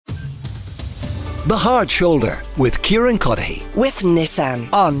The Hard Shoulder with Kieran Cuddihy with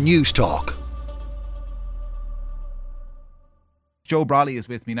Nissan on News Talk. Joe Brolly is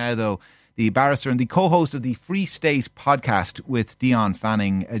with me now, though, the barrister and the co-host of the Free State podcast with Dion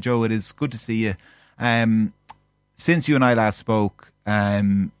Fanning. Joe, it is good to see you. Since you and I last spoke, I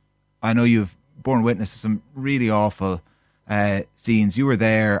know you've borne witness to some really awful scenes. You were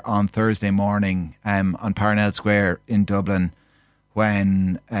there on Thursday morning on Parnell Square in Dublin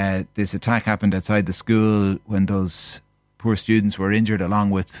when this attack happened outside the school, when those poor students were injured along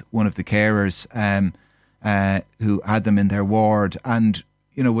with one of the carers who had them in their ward. And,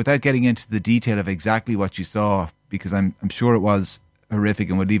 you know, without getting into the detail of exactly what you saw, because I'm sure it was horrific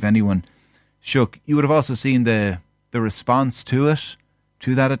and would leave anyone shook, you would have also seen the response to it,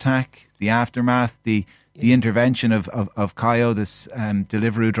 to that attack, the aftermath, the intervention of Kayo, this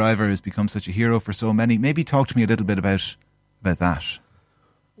Deliveroo driver who's become such a hero for so many. Maybe talk to me a little bit about that.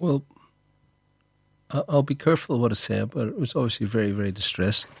 Well, I'll be careful what I say, but it was obviously very, very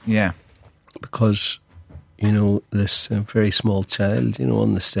distressing. Yeah. Because, you know, this very small child, you know,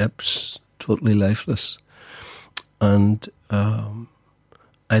 on the steps, totally lifeless. And I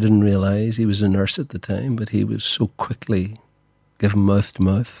didn't realise he was a nurse at the time, but he was so quickly given mouth to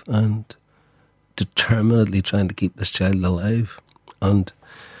mouth and determinedly trying to keep this child alive. And,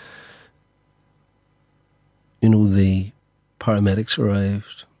 you know, the paramedics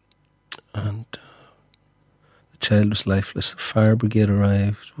arrived and the child was lifeless. The fire brigade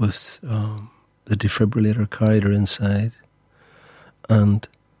arrived with the defibrillator, carried her inside. And,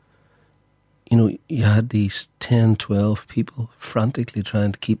 you know, you had these 10, 12 people frantically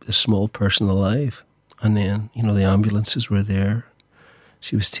trying to keep this small person alive. And then, you know, the ambulances were there.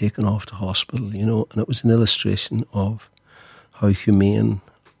 She was taken off to hospital, you know, and it was an illustration of how humane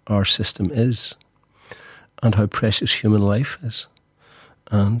our system is and how precious human life is.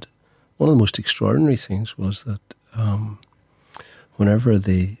 And one of the most extraordinary things was that whenever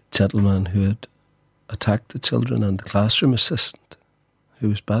the gentleman who had attacked the children and the classroom assistant, who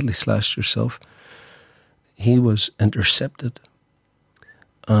was badly slashed herself, he was intercepted.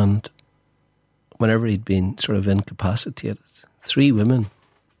 And whenever he'd been sort of incapacitated, 3 women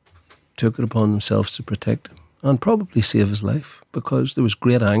took it upon themselves to protect him and probably save his life, because there was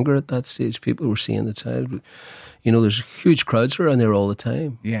great anger at that stage. People were seeing the child. You know, there's huge crowds around there all the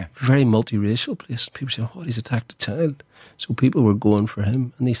time. Yeah. Very multiracial place. People say, oh, he's attacked a child. So people were going for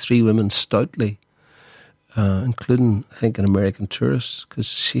him. And these 3 women stoutly, including, I think, an American tourist, because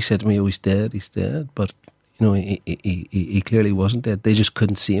she said to me, oh, he's dead. But, you know, he clearly wasn't dead. They just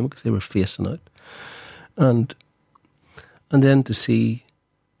couldn't see him because they were facing out. And then to see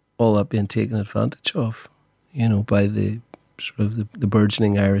all that being taken advantage of, you know, by the sort of the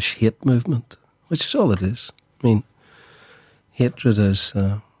burgeoning Irish hate movement, which is all it is. I mean, hatred is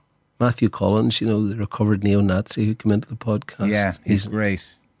Matthew Collins, you know, the recovered neo-Nazi who came into the podcast. Yeah, he's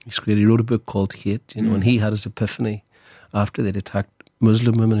great. He's great. He wrote a book called Hate, you know, and he had his epiphany after they'd attacked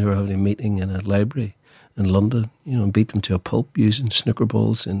Muslim women who were having a meeting in a library in London, you know, and beat them to a pulp using snooker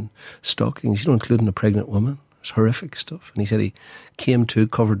balls in stockings, you know, including a pregnant woman. It was horrific stuff. And he said he came to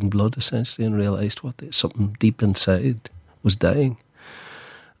covered in blood, essentially, and realised something deep inside was dying.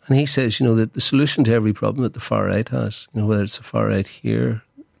 And he says, you know, that the solution to every problem that the far right has, you know, whether it's the far right here,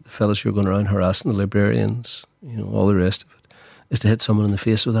 the fellas who are going around harassing the librarians, you know, all the rest of it, is to hit someone in the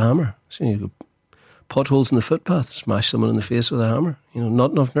face with a hammer. So you go potholes in the footpath, smash someone in the face with a hammer. You know,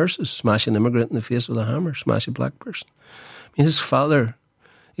 not enough nurses, smash an immigrant in the face with a hammer, smash a black person. I mean, his father,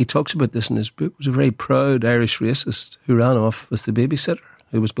 he talks about this in his book, was a very proud Irish racist who ran off with the babysitter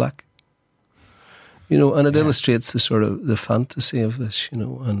who was black. You know, and it illustrates the sort of the fantasy of this, you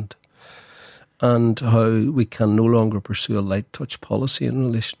know, and how we can no longer pursue a light touch policy in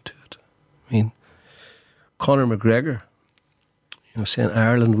relation to it. I mean, Conor McGregor, you know, saying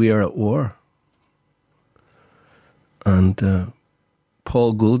Ireland, we are at war. And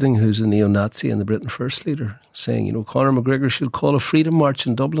Paul Goulding, who's a neo-Nazi and the Britain First leader, saying, you know, Conor McGregor should call a freedom march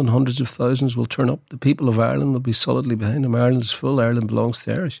in Dublin. Hundreds of thousands will turn up. The people of Ireland will be solidly behind him. Ireland is full. Ireland belongs to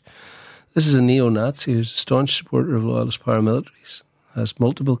the Irish. This is a neo-Nazi who's a staunch supporter of loyalist paramilitaries, has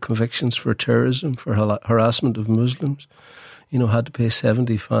multiple convictions for terrorism, for harassment of Muslims, you know, had to pay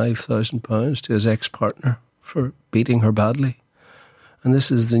 £75,000 to his ex-partner for beating her badly. And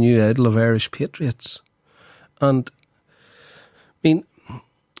this is the new idol of Irish patriots. And, I mean,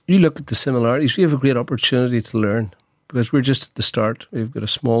 you look at the similarities, we have a great opportunity to learn, because we're just at the start. We've got a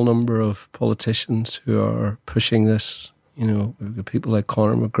small number of politicians who are pushing this. You know, we've got people like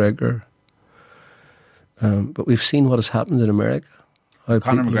Conor McGregor. But we've seen what has happened in America.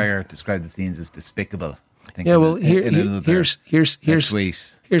 Conor McGregor described the scenes as despicable. I think. Yeah, well, here's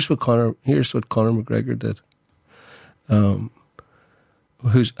Here's what Conor McGregor did. And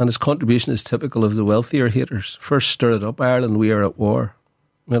his contribution is typical of the wealthier haters. First stirred up Ireland, we are at war.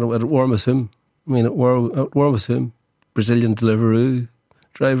 At war with whom? At war with whom? Brazilian Deliveroo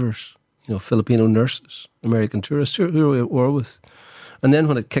drivers, Filipino nurses, American tourists. Who are we at war with? And then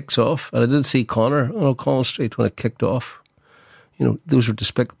when it kicks off, and I did see Conor on O'Connell Street when it kicked off, those were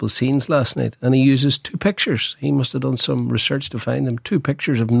despicable scenes last night. And he uses 2 pictures. He must have done some research to find them. 2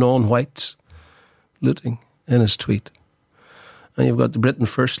 pictures of non-whites looting in his tweet. And you've got the Britain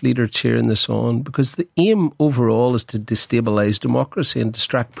First leader cheering this on, because the aim overall is to destabilise democracy and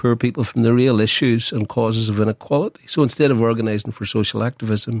distract poor people from the real issues and causes of inequality. So instead of organising for social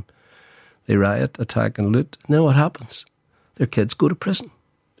activism, they riot, attack and loot. Now what happens? Their kids go to prison.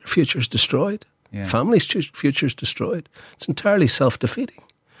 Their future's destroyed. Yeah. Families' future's destroyed. It's entirely self-defeating.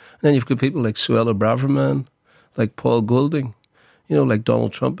 And then you've got people like Suella Braverman, like Paul Goulding, like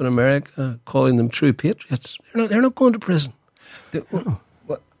Donald Trump in America, calling them true patriots. They're not going to prison.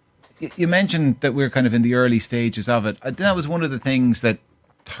 You mentioned that we're kind of in the early stages of it. That was one of the things that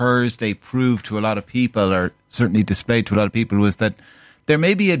Thursday proved to a lot of people, or certainly displayed to a lot of people, was that there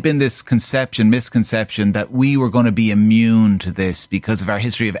maybe had been this misconception that we were going to be immune to this because of our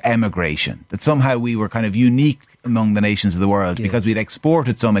history of emigration, that somehow we were kind of unique among the nations of the world because we'd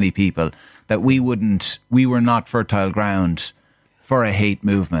exported so many people that we were not fertile ground for a hate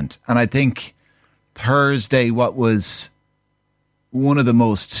movement. And I think Thursday, what was one of the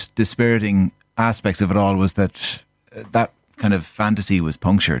most dispiriting aspects of it all was that kind of fantasy was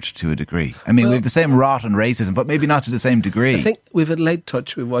punctured to a degree. We have the same rot and racism, but maybe not to the same degree. I think we've had light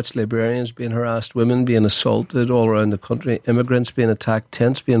touch. We've watched librarians being harassed, women being assaulted all around the country, immigrants being attacked,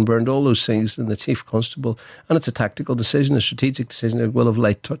 tents being burned, all those things, and the chief constable. And it's a tactical decision, a strategic decision that will have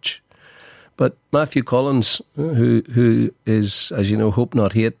light touch. But Matthew Collins, who is, as you know, Hope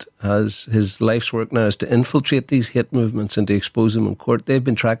Not Hate, has his life's work now is to infiltrate these hate movements and to expose them in court. They've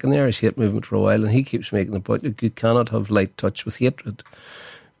been tracking the Irish hate movement for a while, and he keeps making the point that you cannot have light touch with hatred,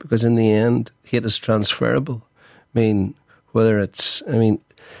 because in the end, hate is transferable. No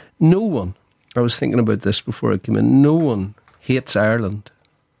one, I was thinking about this before I came in, no one hates Ireland,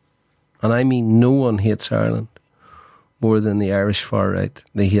 and I mean no one hates Ireland more than the Irish far right.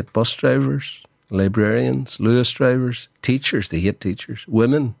 They hate bus drivers, librarians, Lewis drivers, teachers. They hate teachers.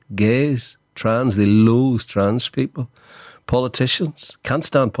 Women, gays, trans. They loathe trans people. Politicians. Can't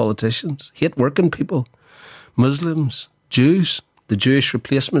stand politicians. Hate working people. Muslims, Jews. The Jewish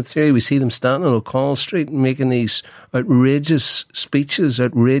replacement theory. We see them standing on O'Connell Street and making these outrageous speeches,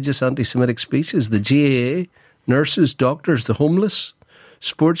 outrageous anti-Semitic speeches. The GAA, nurses, doctors, the homeless,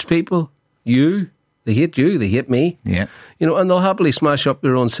 sports people, you. They hate you, they hate me. Yeah. And they'll happily smash up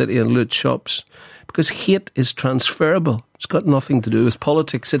their own city and loot shops, because hate is transferable. It's got nothing to do with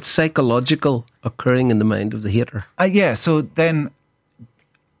politics. It's psychological, occurring in the mind of the hater. So then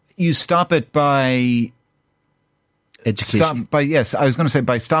you stop it by education. I was going to say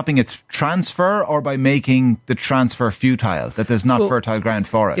by stopping its transfer, or by making the transfer futile, that there's not fertile ground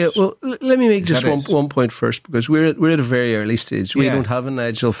for it. Yeah, well, let me make just one point first, because we're at a very early stage. We don't have a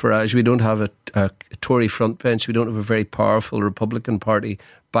Nigel Farage, we don't have a Tory frontbench, we don't have a very powerful Republican Party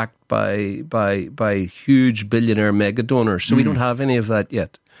backed by huge billionaire mega donors. So we don't have any of that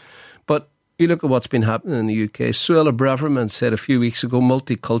yet. But you look at what's been happening in the UK. Suella Braverman said a few weeks ago,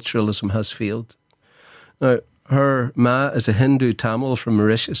 multiculturalism has failed. Now, her ma is a Hindu Tamil from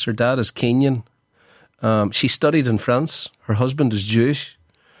Mauritius. Her dad is Kenyan. She studied in France. Her husband is Jewish.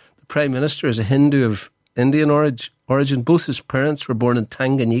 The Prime Minister is a Hindu of Indian origin. Both his parents were born in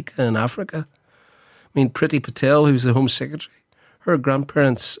Tanganyika in Africa. Priti Patel, who's the Home Secretary, her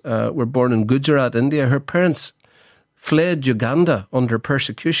grandparents were born in Gujarat, India. Her parents fled Uganda under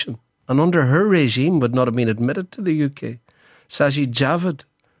persecution, and under her regime would not have been admitted to the UK. Sajid Javid,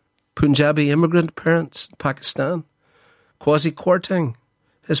 Punjabi immigrant parents in Pakistan. Kwasi Kwarteng,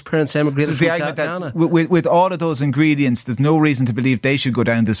 his parents emigrated from Ghana. With all of those ingredients, there's no reason to believe they should go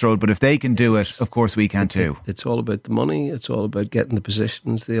down this road, but if they can do it, of course we can too. It's all about the money, it's all about getting the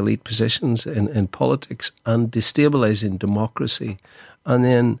positions, the elite positions in politics, and destabilising democracy. And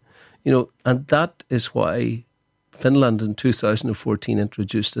then, and that is why Finland in 2014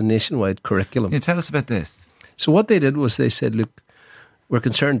 introduced a nationwide curriculum. Yeah, tell us about this. So what they did was they said, look, we're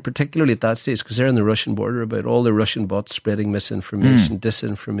concerned, particularly at that stage, because they're on the Russian border, about all the Russian bots spreading misinformation,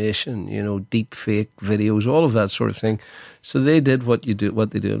 disinformation, deep fake videos, all of that sort of thing. So they did what they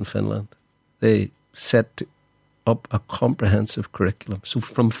do in Finland. They set up a comprehensive curriculum. So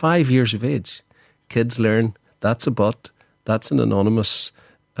from 5 years of age, kids learn that's a bot, that's an anonymous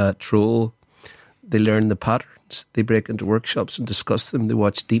troll. They learn the patterns. movements. They break into workshops and discuss them. They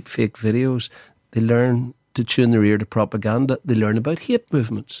watch deep fake videos. They learn to tune their ear to propaganda. They learn about hate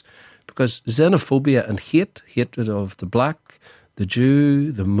movements. Because xenophobia and hatred of the black, the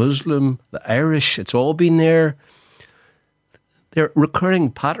Jew, the Muslim, the Irish, it's all been there. They're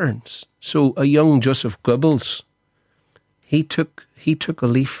recurring patterns. So a young Joseph Goebbels, he took a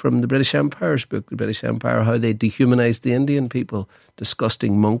leaf from the British Empire's book, The British Empire, how they dehumanized the Indian people,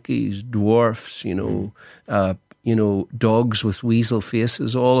 disgusting monkeys, dwarfs, dogs with weasel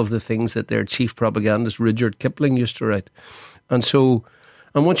faces, all of the things that their chief propagandist Rudyard Kipling used to write. And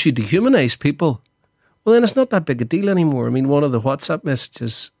once you dehumanize people, well, then it's not that big a deal anymore. I mean, one of the WhatsApp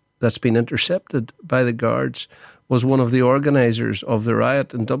messages that's been intercepted by the guards was one of the organisers of the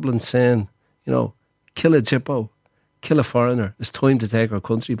riot in Dublin saying, kill a Jippo, kill a foreigner. It's time to take our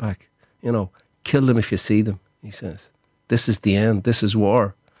country back. Kill them if you see them, he says. This is the end. This is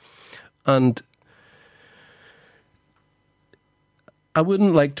war. And I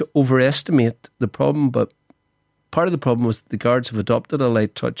wouldn't like to overestimate the problem, but part of the problem was that the guards have adopted a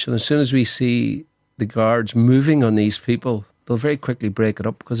light touch. And as soon as we see the guards moving on these people, they'll very quickly break it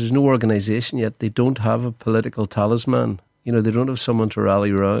up because there's no organisation yet. They don't have a political talisman. They don't have someone to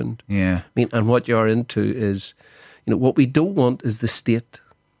rally around. Yeah. And what you're into is, what we don't want is the state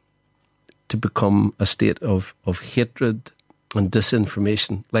to become a state of hatred and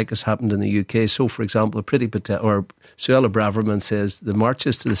disinformation, like has happened in the UK. So, for example, Suella Braverman says the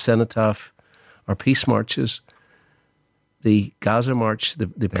marches to the Cenotaph are peace marches. The Gaza march, the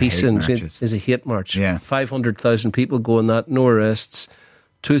peace is a hate march. Yeah. 500,000 people go on that, no arrests,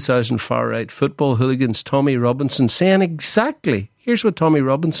 2,000 far-right football hooligans, Tommy Robinson saying exactly, here's what Tommy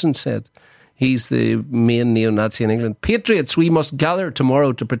Robinson said. He's the main neo-Nazi in England. Patriots, we must gather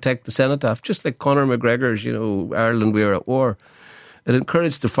tomorrow to protect the Cenotaph, just like Conor McGregor's, Ireland, we are at war. It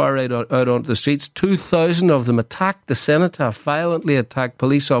encouraged the far-right out onto the streets. 2,000 of them attacked the Cenotaph, violently attacked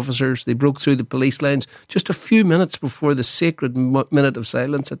police officers. They broke through the police lines just a few minutes before the sacred minute of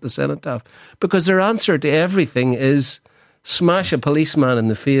silence at the Cenotaph. Because their answer to everything is smash a policeman in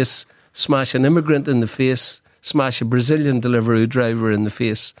the face, smash an immigrant in the face, smash a Brazilian Deliveroo driver in the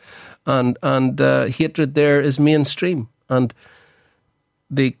face. And hatred there is mainstream. And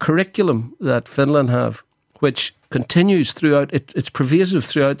the curriculum that Finland have, which continues throughout, it's pervasive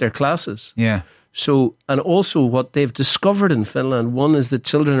throughout their classes. Yeah. So, and also what they've discovered in Finland, one is that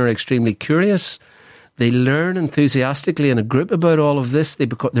children are extremely curious. They learn enthusiastically in a group about all of this.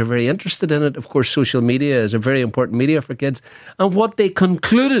 They're very interested in it. Of course, social media is a very important media for kids. And what they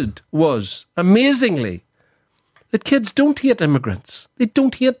concluded was, amazingly, that kids don't hate immigrants. They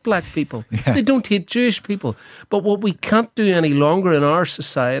don't hate black people. Yeah. They don't hate Jewish people. But what we can't do any longer in our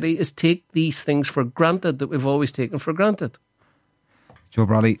society is take these things for granted that we've always taken for granted. Joe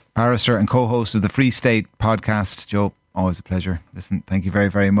Brolly, barrister and co-host of the Free State podcast. Joe, always a pleasure. Listen, thank you very,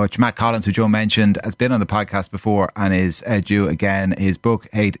 very much. Matt Collins, who Joe mentioned, has been on the podcast before and is due again. His book,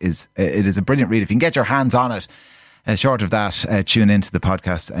 Hate, is a brilliant read. If you can get your hands on it, short of that, tune into the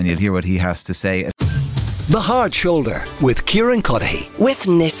podcast and you'll hear what he has to say. The Hard Shoulder with Kieran Cuddihy. With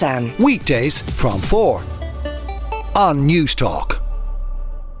Nissan. Weekdays from 4 on News Talk.